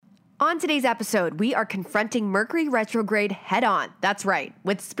On today's episode, we are confronting Mercury Retrograde head on. That's right,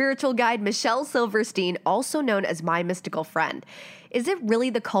 with spiritual guide Michelle Silverstein, also known as my mystical friend. Is it really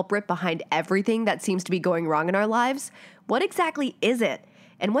the culprit behind everything that seems to be going wrong in our lives? What exactly is it?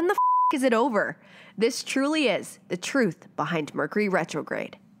 And when the is it over? This truly is the truth behind Mercury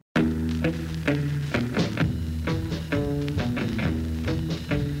Retrograde.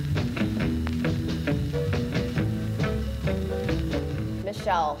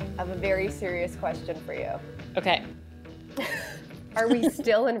 Michelle, I have a very serious question for you. Okay. Are we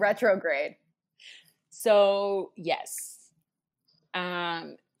still in retrograde? So, yes.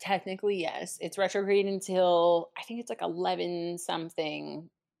 Technically, yes. It's retrograde until, I think it's like 11 something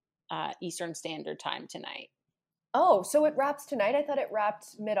Eastern Standard Time tonight. Oh, so it wraps tonight? I thought it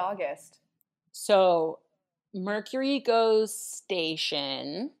wrapped mid-August. So, Mercury goes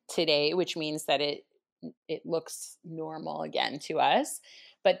station today, which means that it looks normal again to us.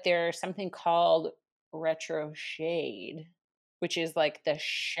 But there's something called retrograde, which is like the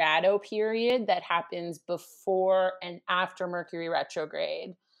shadow period that happens before and after Mercury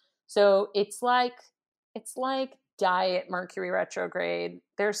retrograde. So it's like diet Mercury retrograde.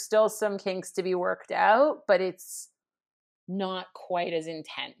 There's still some kinks to be worked out, but it's not quite as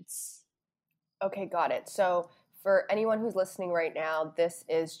intense. Okay, got it. So for anyone who's listening right now, this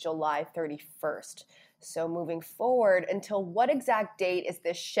is July 31st. So moving forward, until what exact date is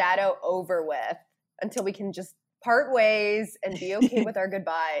this shadow over with? Until we can just part ways and be okay with our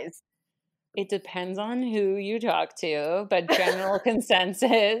goodbyes? It depends on who you talk to, but general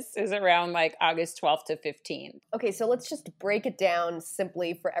consensus is around like August 12th to 15th. Okay, so let's just break it down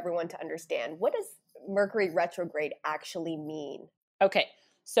simply for everyone to understand. What does Mercury retrograde actually mean? Okay,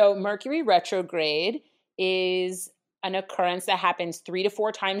 so Mercury retrograde is an occurrence that happens 3 to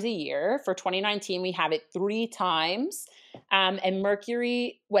 4 times a year. For 2019, we have it 3 times. And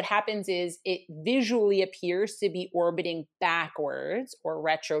Mercury, what happens is it visually appears to be orbiting backwards or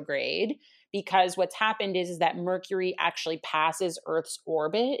retrograde, because what's happened is that Mercury actually passes Earth's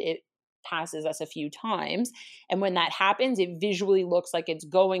orbit. It passes us a few times. And when that happens, it visually looks like it's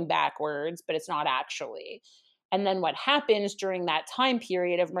going backwards, but it's not actually. And then what happens during that time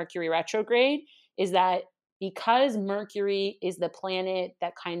period of Mercury retrograde is that because Mercury is the planet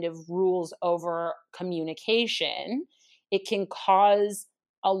that kind of rules over communication, it can cause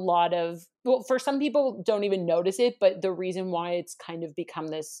a lot of, well, for some people don't even notice it, but the reason why it's kind of become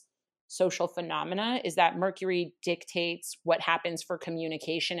this social phenomena is that Mercury dictates what happens for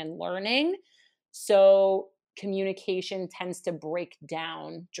communication and learning. So communication tends to break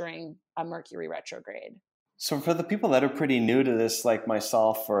down during a Mercury retrograde. So for the people that are pretty new to this, like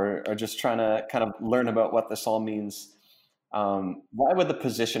myself, or just trying to kind of learn about what this all means, why would the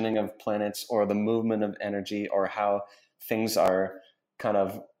positioning of planets or the movement of energy or how things are kind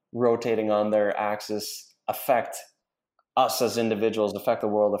of rotating on their axis affect us as individuals, affect the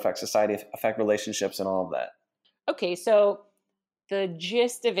world, affect society, affect relationships and all of that? Okay, so the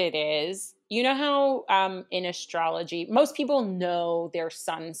gist of it is, you know how in astrology, most people know their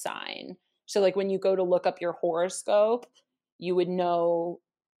sun sign. So like when you go to look up your horoscope, you would know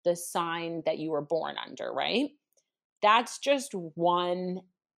the sign that you were born under, right? That's just one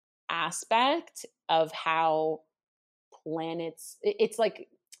aspect of how planets, it's like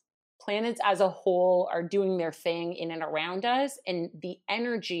planets as a whole are doing their thing in and around us. And the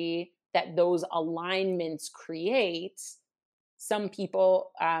energy that those alignments create, some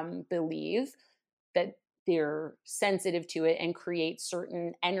people believe that they're sensitive to it and create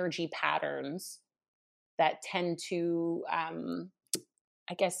certain energy patterns that tend to,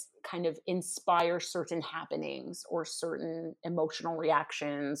 I guess, kind of inspire certain happenings or certain emotional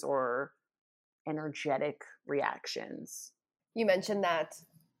reactions or energetic reactions. You mentioned that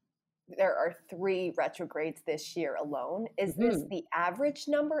there are 3 retrogrades this year alone. Is this the average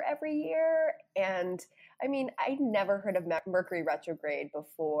number every year? And I mean, I never heard of Mercury retrograde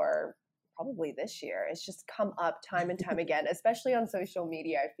before. Probably this year. It's just come up time and time again, especially on social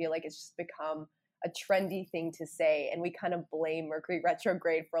media. I feel like it's just become a trendy thing to say, and we kind of blame Mercury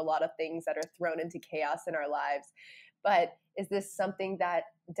retrograde for a lot of things that are thrown into chaos in our lives. But is this something that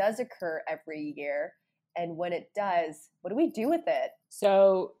does occur every year? And when it does, what do we do with it?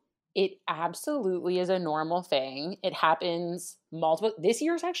 So it absolutely is a normal thing. It happens multiple. This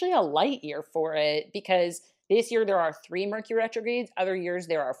year is actually a light year for it, because this year there are 3 Mercury retrogrades. Other years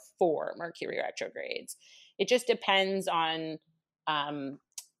there are 4 Mercury retrogrades. It just depends on,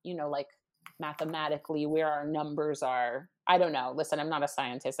 like mathematically where our numbers are. I don't know. Listen, I'm not a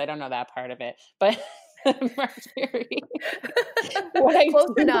scientist. I don't know that part of it. But Mercury.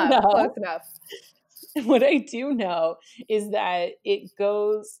 Close enough. What I do know is that it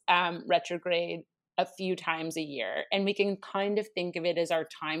goes retrograde a few times a year, and we can kind of think of it as our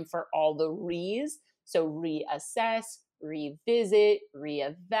time for all the re's. So reassess, revisit,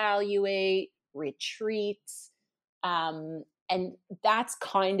 reevaluate, retreat. And that's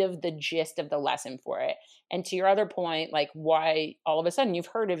kind of the gist of the lesson for it. And to your other point, like why all of a sudden you've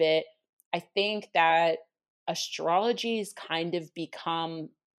heard of it, I think that astrology has kind of become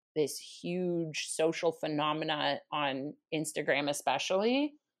this huge social phenomena on Instagram,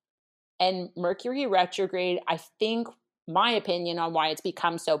 especially. And Mercury retrograde, I think my opinion on why it's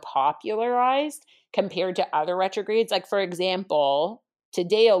become so popularized compared to other retrogrades, like for example,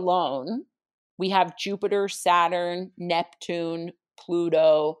 today alone, we have Jupiter, Saturn, Neptune,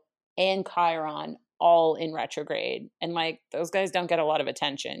 Pluto, and Chiron all in retrograde. And like those guys don't get a lot of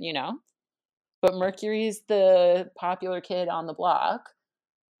attention, you know? But Mercury's the popular kid on the block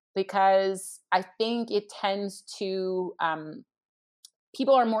because I think it tends to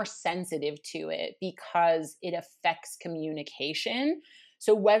people are more sensitive to it because it affects communication.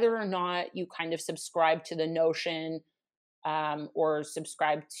 So whether or not you kind of subscribe to the notion or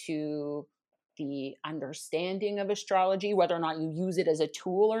subscribe to the understanding of astrology, whether or not you use it as a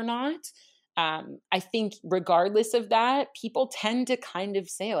tool or not, I think regardless of that, people tend to kind of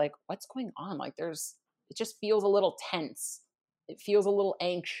say like, what's going on? Like it just feels a little tense. It feels a little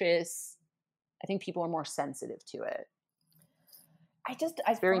anxious. I think people are more sensitive to it. I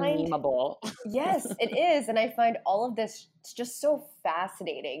It's very find, memeable. yes, it is. And I find all of this just so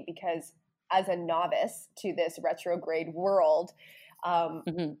fascinating because as a novice to this retrograde world,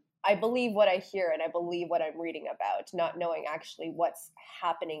 Mm-hmm. I believe what I hear and I believe what I'm reading about, not knowing actually what's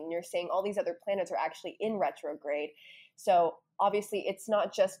happening. You're saying all these other planets are actually in retrograde. So obviously it's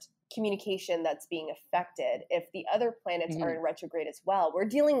not just communication that's being affected. If the other planets Mm-hmm. are in retrograde as well, we're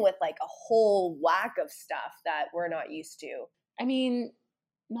dealing with like a whole whack of stuff that we're not used to. I mean,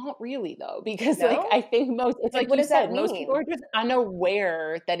 not really though, because like No? I think it's Like, like what you does that said, most people mean? are just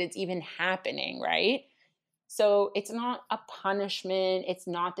unaware that it's even happening, right? So it's not a punishment. It's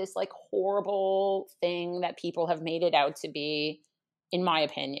not this like horrible thing that people have made it out to be, in my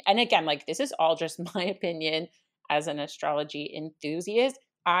opinion. And again, like this is all just my opinion as an astrology enthusiast.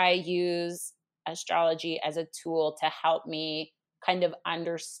 I use astrology as a tool to help me kind of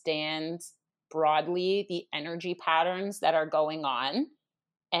understand broadly the energy patterns that are going on.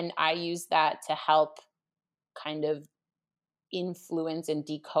 And I use that to help kind of influence and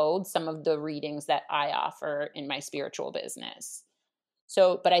decode some of the readings that I offer in my spiritual business.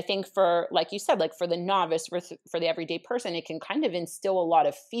 So, but I think for, like you said, like for the novice, for the everyday person, it can kind of instill a lot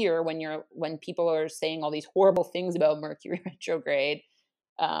of fear when people are saying all these horrible things about Mercury retrograde.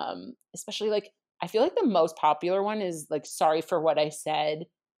 Especially like, I feel like the most popular one is like, sorry for what I said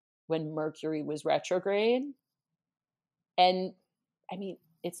when Mercury was retrograde. And I mean,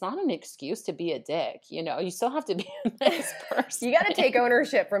 it's not an excuse to be a dick, you know, you still have to be a nice person. You got to take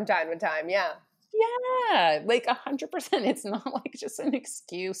ownership from time to time. Yeah. Yeah, like 100%. It's not like just an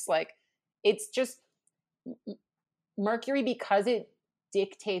excuse. Like it's just Mercury, because it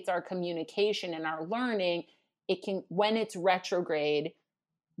dictates our communication and our learning. It can, when it's retrograde,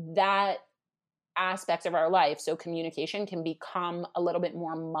 that aspect of our life, so communication can become a little bit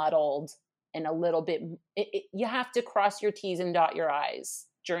more muddled and a little bit, you have to cross your T's and dot your I's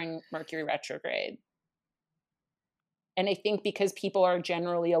during Mercury retrograde. And I think because people are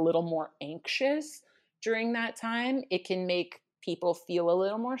generally a little more anxious during that time, it can make people feel a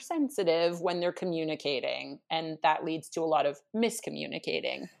little more sensitive when they're communicating. And that leads to a lot of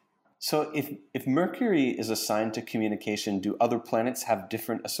miscommunicating. So if Mercury is assigned to communication, do other planets have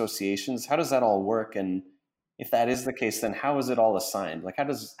different associations? How does that all work? And if that is the case, then how is it all assigned? Like how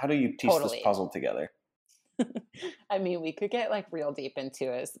do you piece this Totally. puzzle together? I mean, we could get like real deep into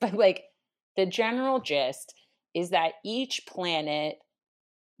this, but like the general gist is that each planet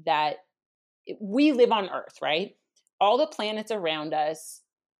that we live on Earth, right? All the planets around us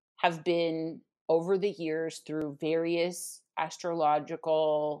have been over the years through various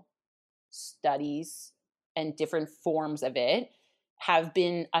astrological studies and different forms of it have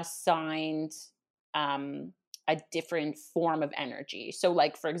been assigned a different form of energy. So,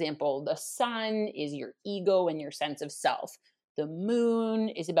 like, for example, the sun is your ego and your sense of self. The moon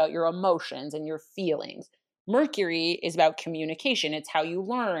is about your emotions and your feelings. Mercury is about communication. It's how you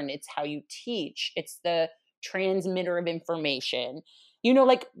learn, it's how you teach, it's the transmitter of information. You know,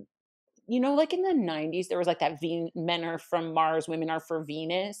 like like in the 90s, there was like that men are from Mars, women are for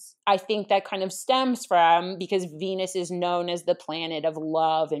Venus. I think that kind of stems from because Venus is known as the planet of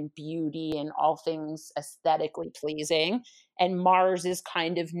love and beauty and all things aesthetically pleasing. And Mars is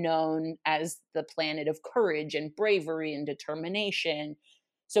kind of known as the planet of courage and bravery and determination.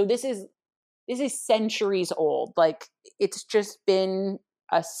 So this is centuries old. Like it's just been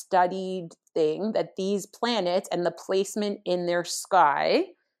a studied thing that these planets and the placement in their sky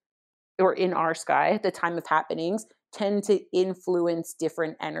or in our sky at the time of happenings tend to influence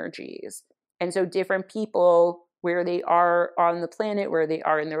different energies. And so different people, where they are on the planet, where they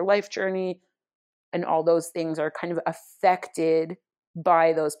are in their life journey, and all those things are kind of affected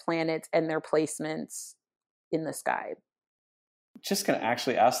by those planets and their placements in the sky. Just going to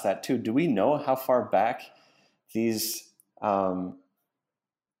actually ask that too. Do we know how far back these, I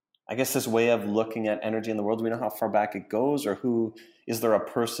guess this way of looking at energy in the world, do we know how far back it goes, or who, is there a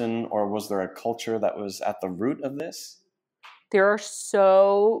person or was there a culture that was at the root of this? There are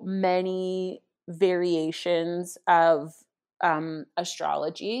so many variations of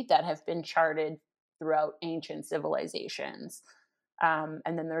astrology that have been charted throughout ancient civilizations. And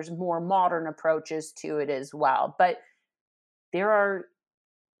then there's more modern approaches to it as well. But there are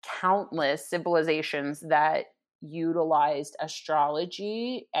countless civilizations that utilized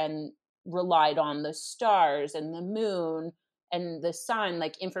astrology and relied on the stars and the moon and the sun,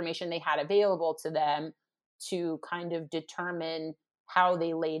 like information they had available to them to kind of determine how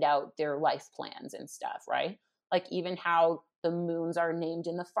they laid out their life plans and stuff, right? Like even how the moons are named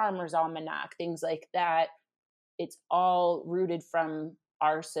in the Farmer's Almanac, things like that. It's all rooted from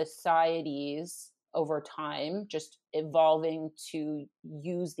our societies over time, just evolving to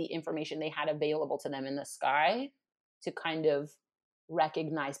use the information they had available to them in the sky to kind of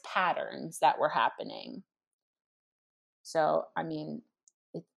recognize patterns that were happening. So, I mean,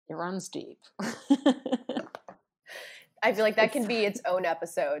 it runs deep. I feel like that can be its own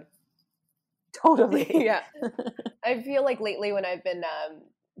episode. Totally. Yeah. I feel like lately when I've been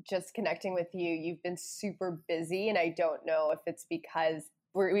just connecting with you, you've been super busy, and I don't know if it's because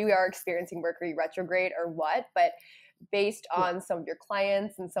we are experiencing Mercury retrograde or what, but based on some of your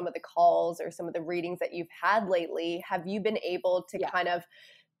clients and some of the calls or some of the readings that you've had lately, have you been able to kind of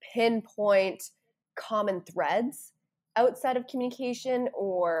pinpoint common threads outside of communication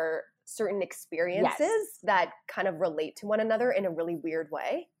or certain experiences that kind of relate to one another in a really weird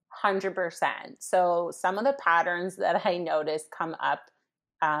way? 100%. So some of the patterns that I noticed come up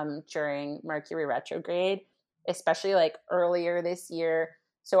during Mercury retrograde, especially like earlier this year.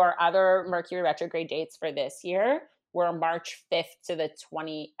 So our other Mercury retrograde dates for this year were March 5th to the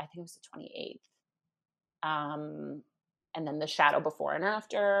 20, I think it was the 28th. And then the shadow before and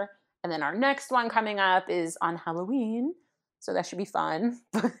after. And then our next one coming up is on Halloween. So that should be fun.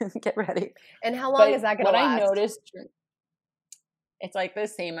 Get ready. And how long is that going to last? What I noticed, it's like the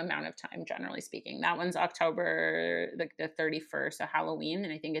same amount of time, generally speaking. That one's October the 31st, so Halloween,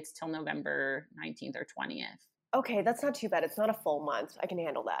 and I think it's till November 19th or 20th. Okay, that's not too bad. It's not a full month. I can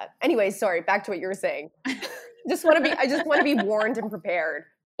handle that. Anyways, sorry, back to what you were saying. I just want to be warned and prepared.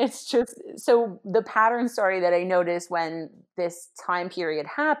 It's just, so the pattern, that I notice when this time period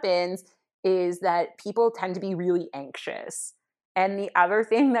happens is that people tend to be really anxious. And the other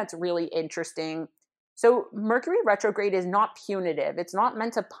thing that's really interesting, so Mercury retrograde is not punitive. It's not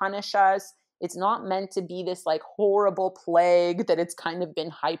meant to punish us. It's not meant to be this like horrible plague that it's kind of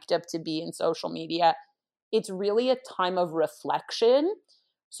been hyped up to be in social media. It's really a time of reflection.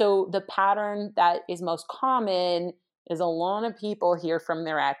 So the pattern that is most common is a lot of people hear from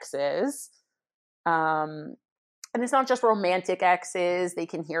their exes. And it's not just romantic exes. They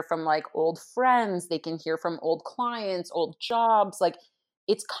can hear from like old friends. They can hear from old clients, old jobs. Like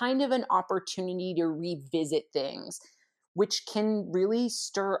it's kind of an opportunity to revisit things, which can really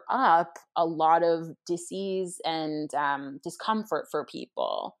stir up a lot of disease and discomfort for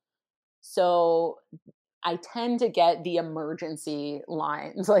people. So I tend to get the emergency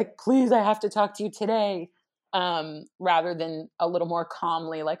lines like, please, I have to talk to you today, rather than a little more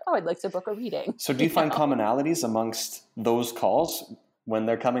calmly like, oh, I'd like to book a reading. So do you find commonalities amongst those calls when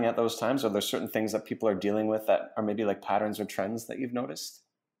they're coming at those times? Are there certain things that people are dealing with that are maybe like patterns or trends that you've noticed?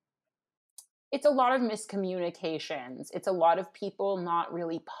 It's a lot of miscommunications. It's a lot of people not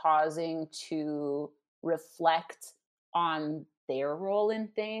really pausing to reflect on their role in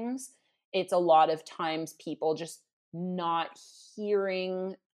things. It's a lot of times people just not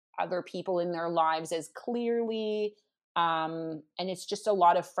hearing other people in their lives as clearly. And it's just a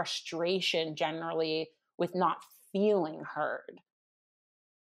lot of frustration generally with not feeling heard.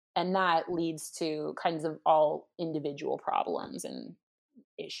 And that leads to kinds of all individual problems and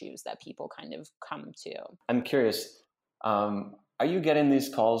issues that people kind of come to. I'm curious, are you getting these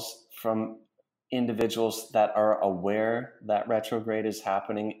calls from individuals that are aware that retrograde is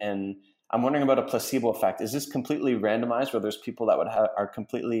happening? And I'm wondering about a placebo effect. Is this completely randomized, where there's people that are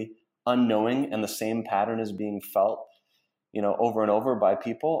completely unknowing and the same pattern is being felt, over and over by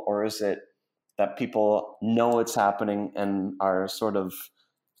people? Or is it that people know it's happening and are sort of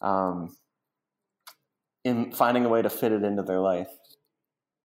in finding a way to fit it into their life?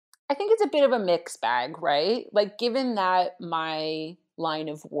 I think it's a bit of a mixed bag, right? Like, given that my line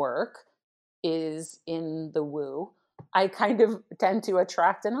of work is in the woo, I kind of tend to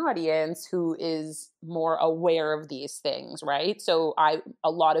attract an audience who is more aware of these things, right? So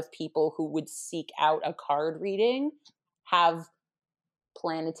a lot of people who would seek out a card reading have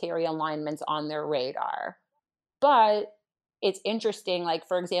planetary alignments on their radar. But it's interesting, like,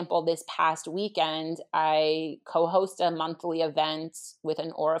 for example, this past weekend, I co-host a monthly event with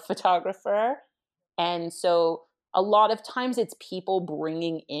an aura photographer. And so a lot of times it's people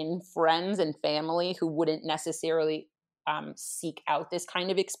bringing in friends and family who wouldn't necessarily seek out this kind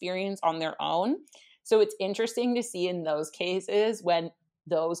of experience on their own. So it's interesting to see in those cases when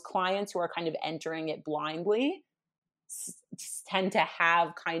those clients who are kind of entering it blindly tend to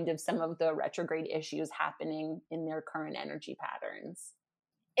have kind of some of the retrograde issues happening in their current energy patterns.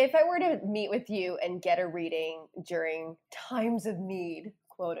 If I were to meet with you and get a reading during times of need,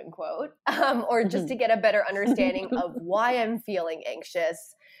 quote unquote, or just to get a better understanding of why I'm feeling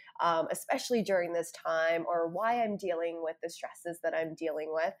anxious, especially during this time, or why I'm dealing with the stresses that I'm dealing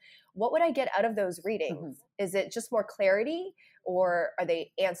with, what would I get out of those readings? Is it just more clarity, or are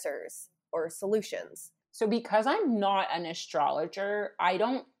they answers or solutions? So because I'm not an astrologer, I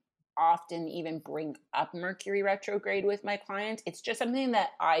don't often even bring up Mercury retrograde with my clients. It's just something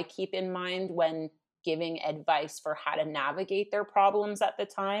that I keep in mind when giving advice for how to navigate their problems at the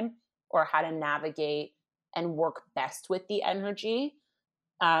time, or how to navigate and work best with the energy.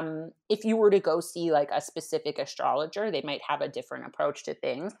 If you were to go see like a specific astrologer, they might have a different approach to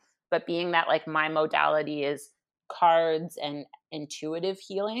things. But being that like my modality is cards and intuitive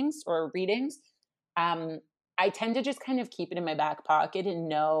healings or readings, I tend to just kind of keep it in my back pocket and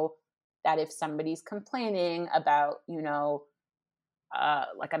know that if somebody's complaining about,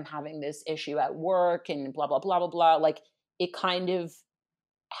 like I'm having this issue at work and blah, blah, blah, blah, blah, like it kind of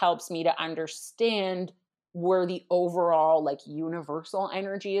helps me to understand where the overall like universal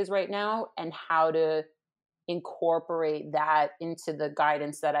energy is right now and how to incorporate that into the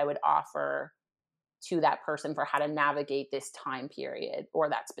guidance that I would offer to that person for how to navigate this time period or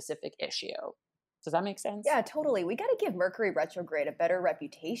that specific issue. Does that make sense? Yeah, totally. We got to give Mercury retrograde a better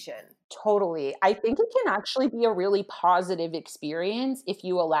reputation. Totally. I think it can actually be a really positive experience if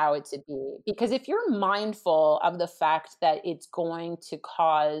you allow it to be. Because if you're mindful of the fact that it's going to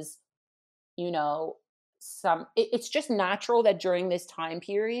cause, it's just natural that during this time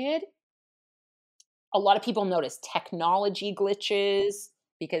period, a lot of people notice technology glitches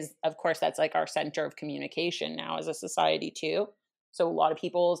because, of course, that's like our center of communication now as a society too. So a lot of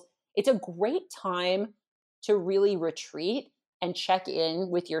it's a great time to really retreat and check in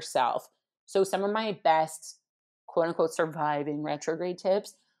with yourself. So some of my best quote unquote surviving retrograde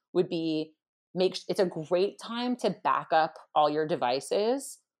tips would be it's a great time to back up all your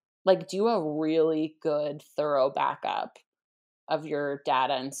devices. Like do a really good thorough backup of your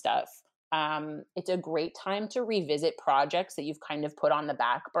data and stuff. It's a great time to revisit projects that you've kind of put on the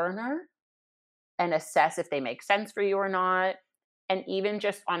back burner and assess if they make sense for you or not. And even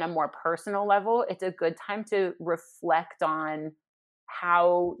just on a more personal level, it's a good time to reflect on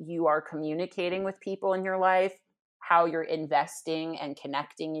how you are communicating with people in your life, how you're investing and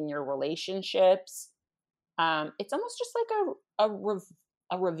connecting in your relationships. It's almost just like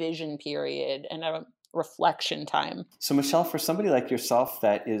a revision period and a reflection time. So Michelle, for somebody like yourself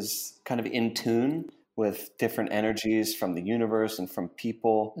that is kind of in tune with different energies from the universe and from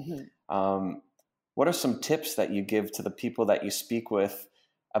people, what are some tips that you give to the people that you speak with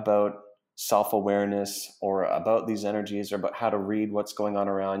about self-awareness or about these energies or about how to read what's going on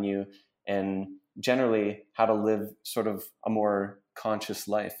around you and generally how to live sort of a more conscious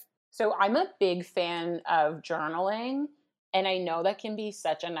life? So I'm a big fan of journaling. And I know that can be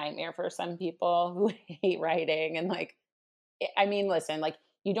such a nightmare for some people who hate writing. And listen, like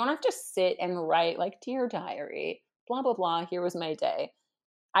you don't have to sit and write like dear diary, blah, blah, blah. Here was my day.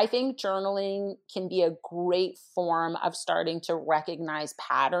 I think journaling can be a great form of starting to recognize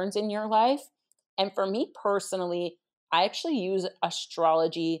patterns in your life. And for me personally, I actually use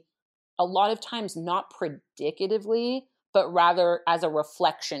astrology a lot of times not predicatively, but rather as a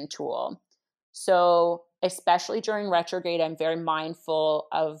reflection tool. So especially during retrograde, I'm very mindful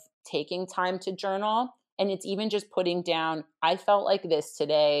of taking time to journal. And it's even just putting down, I felt like this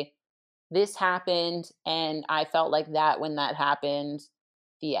today, this happened, and I felt like that when that happened,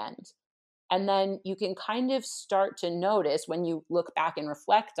 the end. And then you can kind of start to notice when you look back and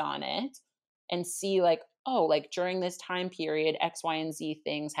reflect on it and see like, oh, like during this time period, X, Y, and Z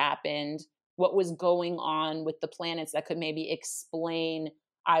things happened. What was going on with the planets that could maybe explain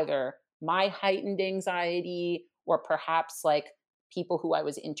either my heightened anxiety or perhaps like people who I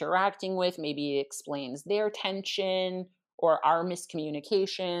was interacting with, maybe it explains their tension or our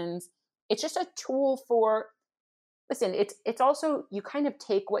miscommunications. It's just a tool for, listen, it's also, you kind of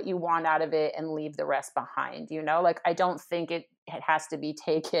take what you want out of it and leave the rest behind, you know? Like I don't think it has to be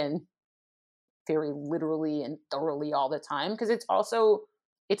taken very literally and thoroughly all the time, because it's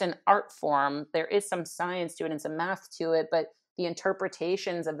an art form. There is some science to it and some math to it, but the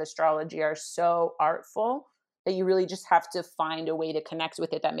interpretations of astrology are so artful that you really just have to find a way to connect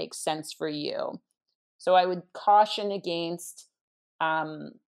with it that makes sense for you. So I would caution against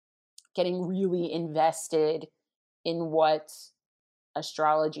getting really invested in what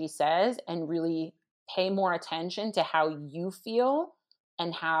astrology says, and really pay more attention to how you feel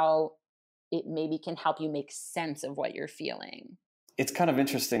and how it maybe can help you make sense of what you're feeling. It's kind of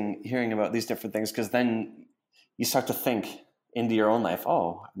interesting hearing about these different things, because then you start to think into your own life,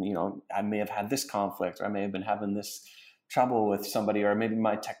 oh, I may have had this conflict, or I may have been having this trouble with somebody, or maybe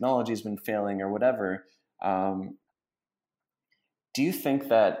my technology has been failing or whatever. Do you think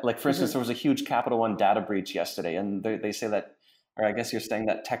that, like, for instance, there was a huge Capital One data breach yesterday, and they say that, or I guess you're saying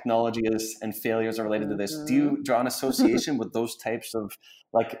that technology and failures are related to this. Do you draw an association with those types of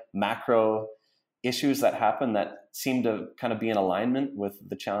like macro issues that happen that seem to kind of be in alignment with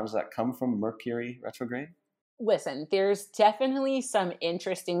the challenges that come from Mercury retrograde? Listen, there's definitely some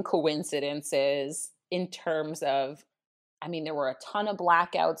interesting coincidences in terms of, I mean, there were a ton of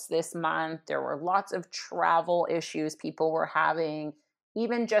blackouts this month. There were lots of travel issues people were having,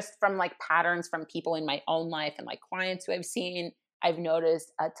 even just from like patterns from people in my own life and like clients who I've seen. I've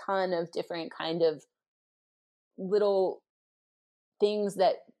noticed a ton of different kind of little things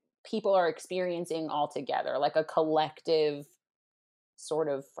that people are experiencing all together, like a collective sort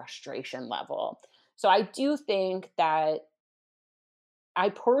of frustration level. So I do think that I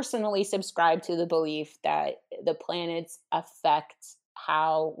personally subscribe to the belief that the planets affect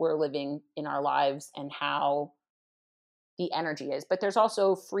how we're living in our lives and how the energy is. But there's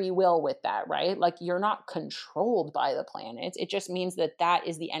also free will with that, right? Like you're not controlled by the planets. It just means that that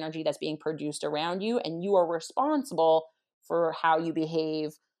is the energy that's being produced around you, and you are responsible for how you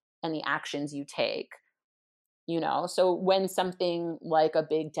behave and the actions you take. So when something like a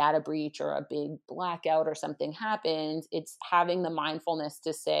big data breach or a big blackout or something happens, it's having the mindfulness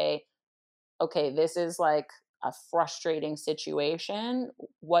to say, okay, this is like a frustrating situation.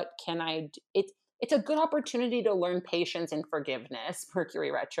 What can I do? It's a good opportunity to learn patience and forgiveness.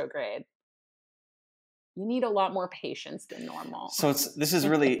 Mercury retrograde, you need a lot more patience than normal. So this is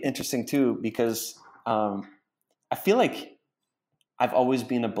really interesting too, because I feel like I've always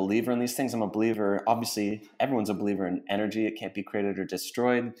been a believer in these things. I'm a believer, obviously everyone's a believer in energy. It can't be created or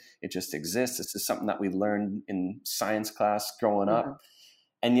destroyed. It just exists. It's just something that we learned in science class growing up.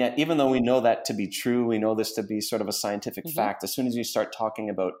 And yet, even though we know that to be true, we know this to be sort of a scientific fact, as soon as you start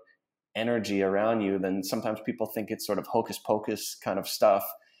talking about energy around you, then sometimes people think it's sort of hocus pocus kind of stuff,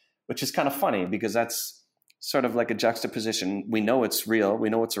 which is kind of funny, because that's sort of like a juxtaposition. We know it's real.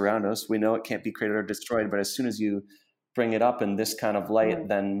 We know it's around us. We know it can't be created or destroyed. But as soon as you bring it up in this kind of light,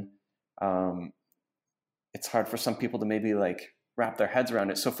 then it's hard for some people to maybe like wrap their heads around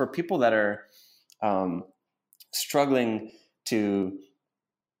it. So for people that are struggling to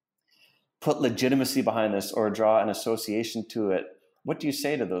put legitimacy behind this or draw an association to it, what do you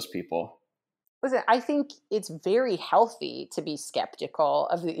say to those people? Listen, I think it's very healthy to be skeptical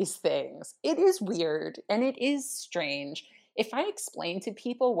of these things. It is weird and it is strange. If I explain to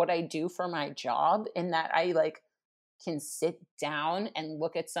people what I do for my job, and that I like can sit down and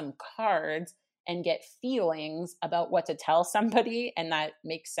look at some cards and get feelings about what to tell somebody, and that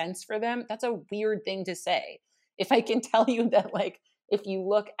makes sense for them, that's a weird thing to say. If I can tell you that, like, if you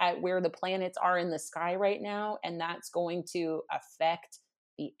look at where the planets are in the sky right now, and that's going to affect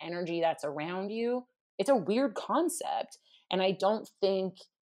the energy that's around you, it's a weird concept. And I don't think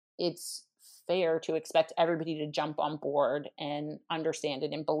it's fair to expect everybody to jump on board and understand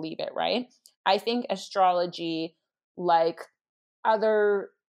it and believe it, right? I think astrology, like other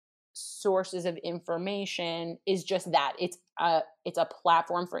sources of information, is just that. It's a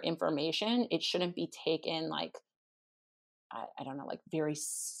platform for information. It shouldn't be taken like, I don't know, like very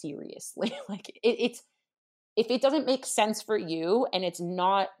seriously. Like it's if it doesn't make sense for you and it's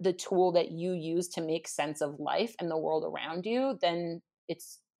not the tool that you use to make sense of life and the world around you, then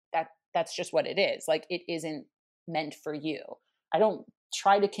that's just what it is. Like, it isn't meant for you. I don't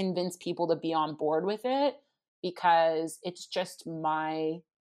try to convince people to be on board with it, because it's just a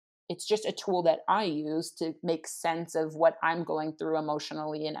tool that I use to make sense of what I'm going through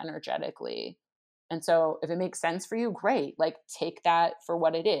emotionally and energetically. And so if it makes sense for you, great. Like, take that for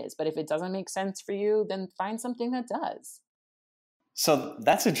what it is. But if it doesn't make sense for you, then find something that does. So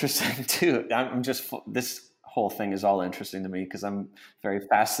that's interesting too. This whole thing is all interesting to me because I'm very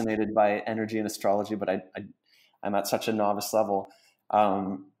fascinated by energy and astrology, but I'm at such a novice level.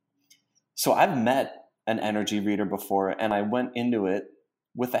 So I've met an energy reader before, and I went into it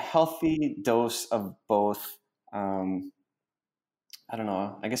with a healthy dose of both. I don't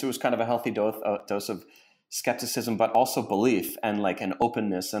know. I guess it was kind of a healthy dose of skepticism, but also belief and like an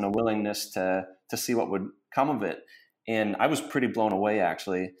openness and a willingness to see what would come of it. And I was pretty blown away,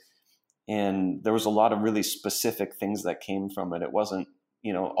 actually. And there was a lot of really specific things that came from it. It wasn't,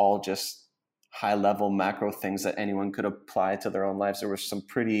 all just high level macro things that anyone could apply to their own lives. There were some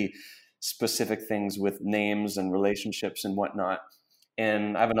pretty specific things with names and relationships and whatnot.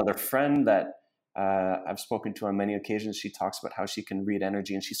 And I have another friend that I've spoken to on many occasions. She talks about how she can read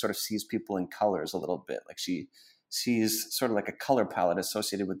energy, and she sort of sees people in colors a little bit. Like, she sees sort of like a color palette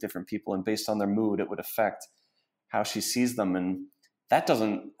associated with different people, and based on their mood, it would affect how she sees them. And that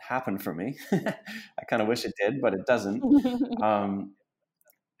doesn't happen for me. I kind of wish it did, but it doesn't.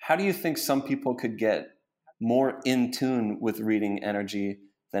 How do you think some people could get more in tune with reading energy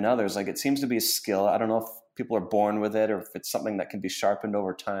than others? Like, it seems to be a skill. I don't know if people are born with it or if it's something that can be sharpened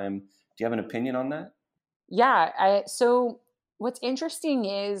over time. Do you have an opinion on that? Yeah. So what's interesting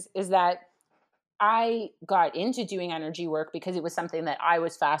is that I got into doing energy work because it was something that I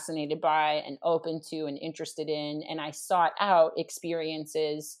was fascinated by and open to and interested in. And I sought out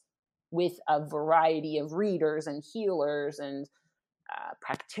experiences with a variety of readers and healers and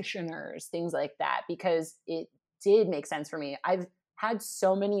practitioners, things like that, because it did make sense for me. I've had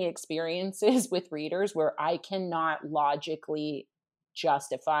so many experiences with readers where I cannot logically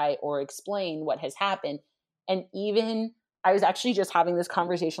justify or explain what has happened. And even I was actually just having this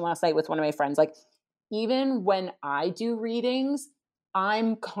conversation last night with one of my friends. Like, even when I do readings,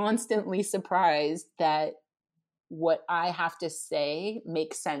 I'm constantly surprised that what I have to say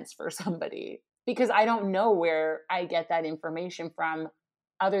makes sense for somebody, because I don't know where I get that information from,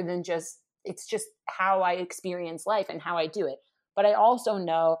 other than it's just how I experience life and how I do it. But I also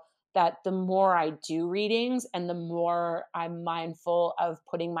know that the more I do readings and the more I'm mindful of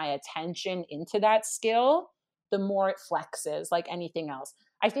putting my attention into that skill, the more it flexes, like anything else.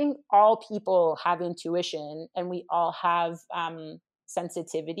 I think all people have intuition and we all have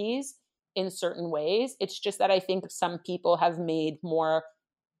sensitivities in certain ways. It's just that I think some people have made more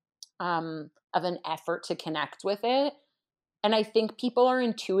of an effort to connect with it. And I think people are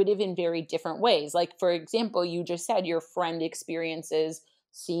intuitive in very different ways. Like, for example, you just said your friend experiences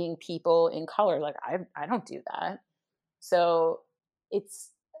seeing people in color. Like, I don't do that. So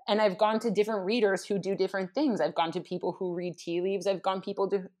and I've gone to different readers who do different things. I've gone to people who read tea leaves. I've gone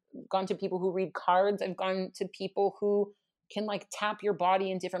to people who read cards. I've gone to people who can like tap your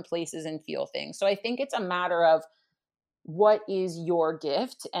body in different places and feel things. So I think it's a matter of what is your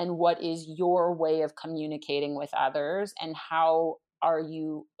gift and what is your way of communicating with others, and how are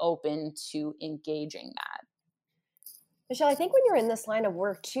you open to engaging that. Michelle, I think when you're in this line of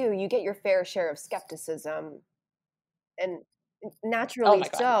work too, you get your fair share of skepticism, and Oh naturally my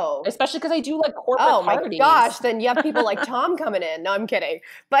God. so. Especially because I do like corporate Oh my parties. gosh, then you have people like Tom coming in. No, I'm kidding.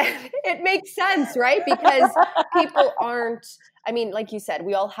 But it makes sense, right? Because people aren't, I mean, like you said,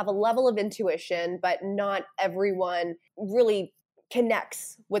 we all have a level of intuition, but not everyone really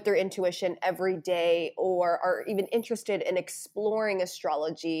connects with their intuition every day or are even interested in exploring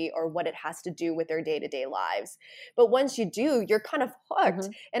astrology or what it has to do with their day-to-day lives. But once you do, you're kind of hooked.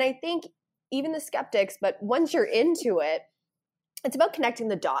 Mm-hmm. And I think even the skeptics, but once you're into it, it's about connecting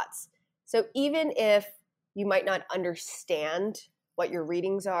the dots. So even if you might not understand what your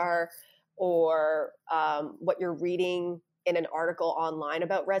readings are or what you're reading in an article online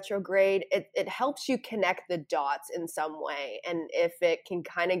about retrograde, it helps you connect the dots in some way. And if it can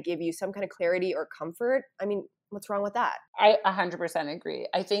kind of give you some kind of clarity or comfort, I mean, what's wrong with that? I 100% agree.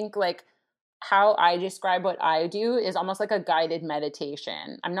 I think like how I describe what I do is almost like a guided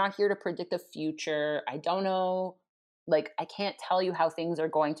meditation. I'm not here to predict the future. I don't know, like, I can't tell you how things are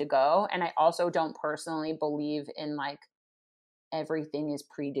going to go. And I also don't personally believe in like everything is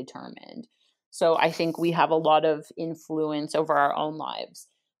predetermined. So I think we have a lot of influence over our own lives.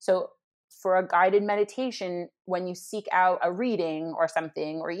 So for a guided meditation, when you seek out a reading or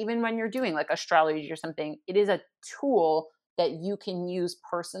something, or even when you're doing like astrology or something, it is a tool that you can use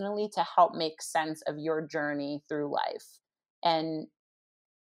personally to help make sense of your journey through life. And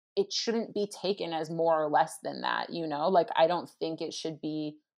it shouldn't be taken as more or less than that, you know? Like, I don't think it should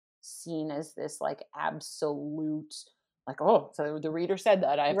be seen as this like absolute, like, oh, so the reader said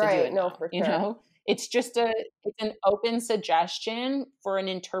that I have to do Right. it No, now, for you sure. know? It's an open suggestion for an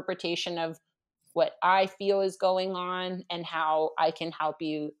interpretation of what I feel is going on and how I can help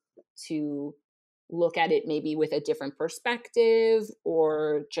you to look at it maybe with a different perspective,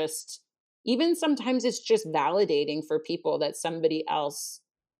 or just even sometimes it's just validating for people that somebody else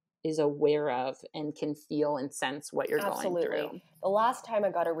is aware of and can feel and sense what you're going Absolutely. through. The last time I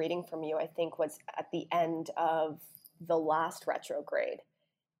got a reading from you, I think, was at the end of the last retrograde.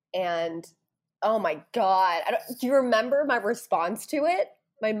 And oh my God, do you remember my response to it?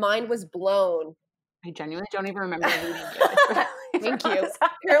 My mind was blown. I genuinely don't even remember reading you. I totally Thank forgot you. this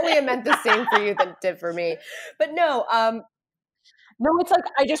happened. Apparently, it meant the same for you that it did for me. But no, No, it's like,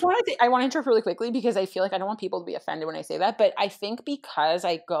 I want to interrupt really quickly because I feel like I don't want people to be offended when I say that. But I think because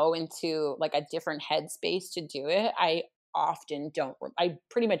I go into like a different headspace to do it, I often I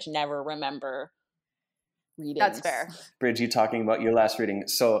pretty much never remember readings. That's fair. Bridge, you talking about your last reading.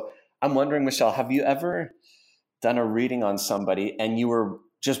 So I'm wondering, Michelle, have you ever done a reading on somebody and you were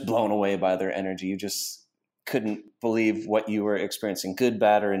just blown away by their energy? You just couldn't believe what you were experiencing, good,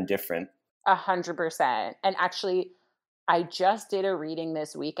 bad, or indifferent? 100%. And actually, I just did a reading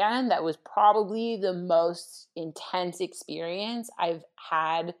this weekend that was probably the most intense experience I've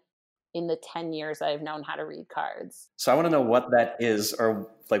had in the 10 years I've known how to read cards. So I want to know what that is, or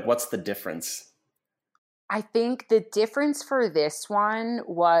like, what's the difference? I think the difference for this one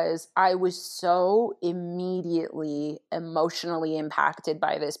was I was so immediately emotionally impacted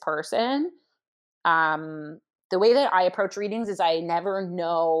by this person. The way that I approach readings is I never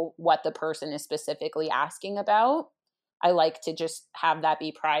know what the person is specifically asking about. I like to just have that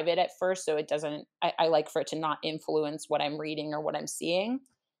be private at first, so it doesn't, I like for it to not influence what I'm reading or what I'm seeing.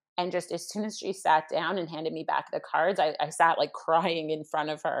 And just as soon as she sat down and handed me back the cards, I sat like crying in front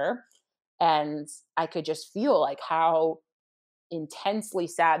of her. And I could just feel like how intensely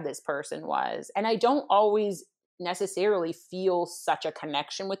sad this person was. And I don't always necessarily feel such a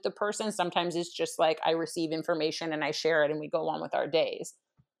connection with the person. Sometimes it's just like I receive information and I share it and we go on with our days.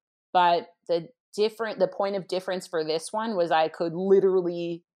 But the point of difference for this one was I could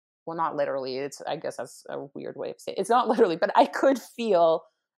literally, well, not literally, it's, I guess that's a weird way of saying it. It's not literally, but I could feel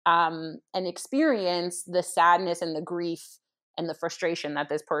and experience the sadness and the grief and the frustration that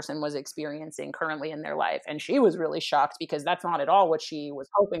this person was experiencing currently in their life. And she was really shocked because that's not at all what she was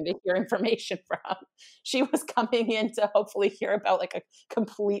hoping to hear information from. She was coming in to hopefully hear about like a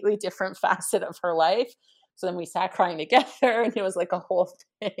completely different facet of her life. So then we sat crying together and it was like a whole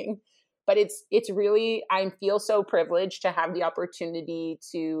thing. But it's really, I feel so privileged to have the opportunity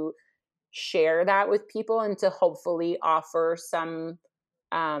to share that with people and to hopefully offer some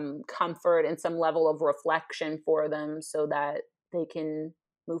comfort and some level of reflection for them so that they can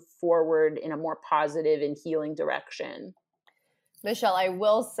move forward in a more positive and healing direction. Michelle, I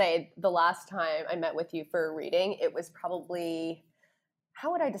will say the last time I met with you for a reading, it was probably,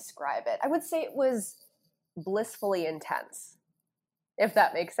 how would I describe it? I would say it was blissfully intense, if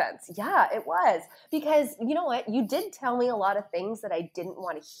that makes sense. Yeah, it was. Because you know what? You did tell me a lot of things that I didn't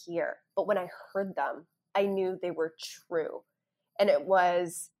want to hear. But when I heard them, I knew they were true. And it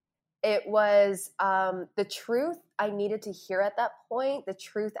was the truth I needed to hear at that point, the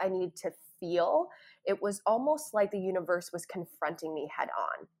truth I needed to feel. It was almost like the universe was confronting me head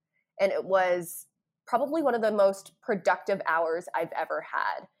on. And it was probably one of the most productive hours I've ever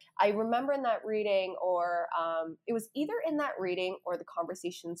had. I remember in that reading, or it was either in that reading or the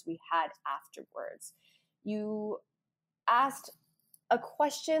conversations we had afterwards, you asked a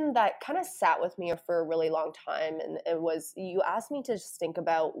question that kind of sat with me for a really long time. And it was, you asked me to just think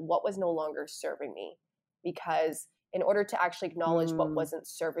about what was no longer serving me. Because in order to actually acknowledge what wasn't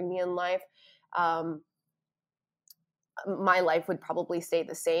serving me in life, my life would probably stay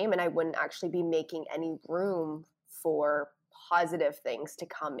the same and I wouldn't actually be making any room for positive things to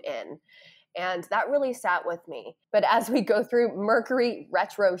come in. And that really sat with me. But as we go through Mercury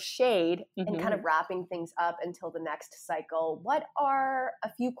Retrograde and kind of wrapping things up until the next cycle, what are a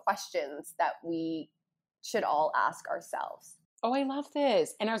few questions that we should all ask ourselves? Oh, I love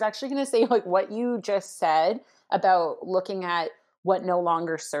this. And I was actually going to say, like, what you just said about looking at what no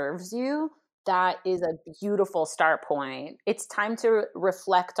longer serves you. That is a beautiful start point. It's time to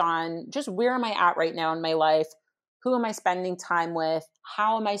reflect on just where am I at right now in my life? who am I spending time with?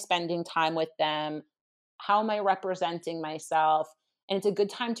 How am I spending time with them? How am I representing myself? And it's a good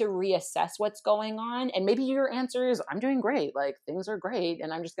time to reassess what's going on. And maybe your answer is, I'm doing great. Like things are great.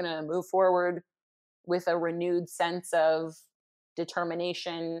 And I'm just going to move forward with a renewed sense of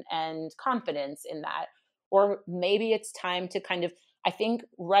determination and confidence in that. Or maybe it's time to kind of, I think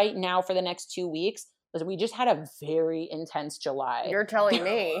right now for the next 2 weeks, we just had a very intense July. You're telling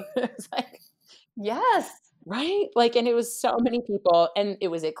me. It's like, yes. Right? Like, and it was so many people, and it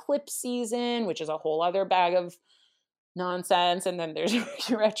was eclipse season, which is a whole other bag of nonsense. And then there's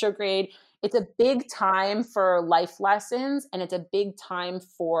retrograde. It's a big time for life lessons. And it's a big time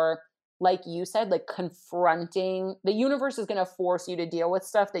for, like you said, like confronting. The universe is going to force you to deal with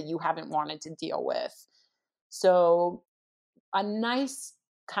stuff that you haven't wanted to deal with. So a nice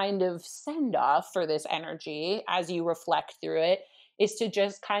kind of send off for this energy as you reflect through it is to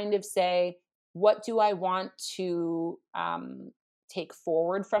just kind of say, what do I want to take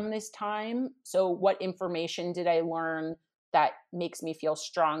forward from this time? So what information did I learn that makes me feel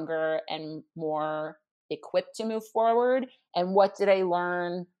stronger and more equipped to move forward? And what did I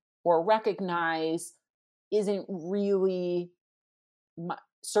learn or recognize isn't really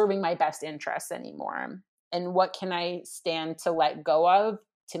serving my best interests anymore? And what can I stand to let go of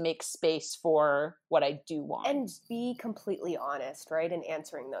to make space for what I do want? And be completely honest, right? In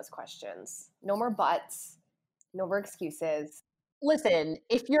answering those questions. No more buts, no more excuses. Listen,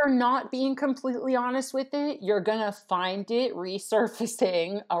 if you're not being completely honest with it, you're going to find it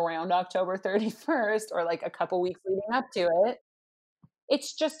resurfacing around October 31st or like a couple weeks leading up to it.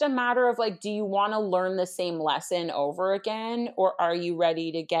 It's just a matter of like, do you want to learn the same lesson over again? Or are you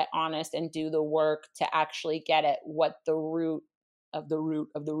ready to get honest and do the work to actually get at what the root of the root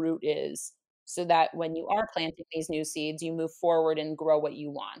of the root is, so that when you are planting these new seeds, you move forward and grow what you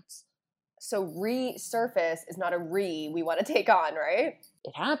want? So resurface is not a we want to take on, right?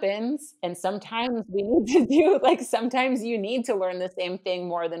 It happens. And sometimes we need to do, like, sometimes you need to learn the same thing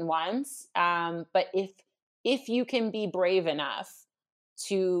more than once. But if you can be brave enough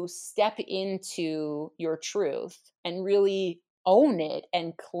to step into your truth and really own it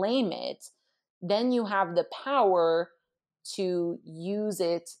and claim it, then you have the power to use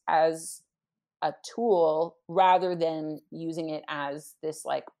it as a tool rather than using it as this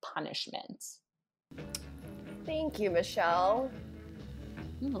like punishment. Thank you, Michelle.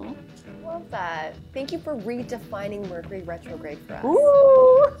 Mm-hmm. Love that. Thank you for redefining Mercury retrograde for us.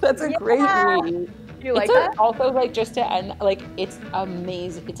 Ooh, that's a great read. You like that? Also, like, just to end, like, it's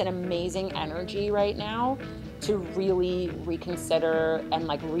amazing. It's an amazing energy right now to really reconsider and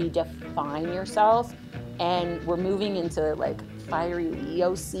like redefine yourself. And we're moving into like fiery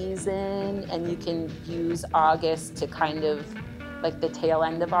Leo season, and you can use August to kind of like the tail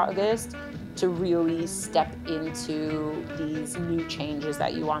end of August to really step into these new changes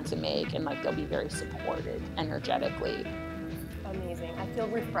that you want to make, and like they'll be very supported energetically. Amazing. I feel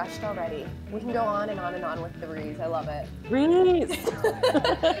refreshed already. We can go on and on and on with the reads. I love it. Reads.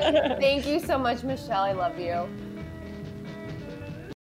 Thank you so much, Michelle. I love you.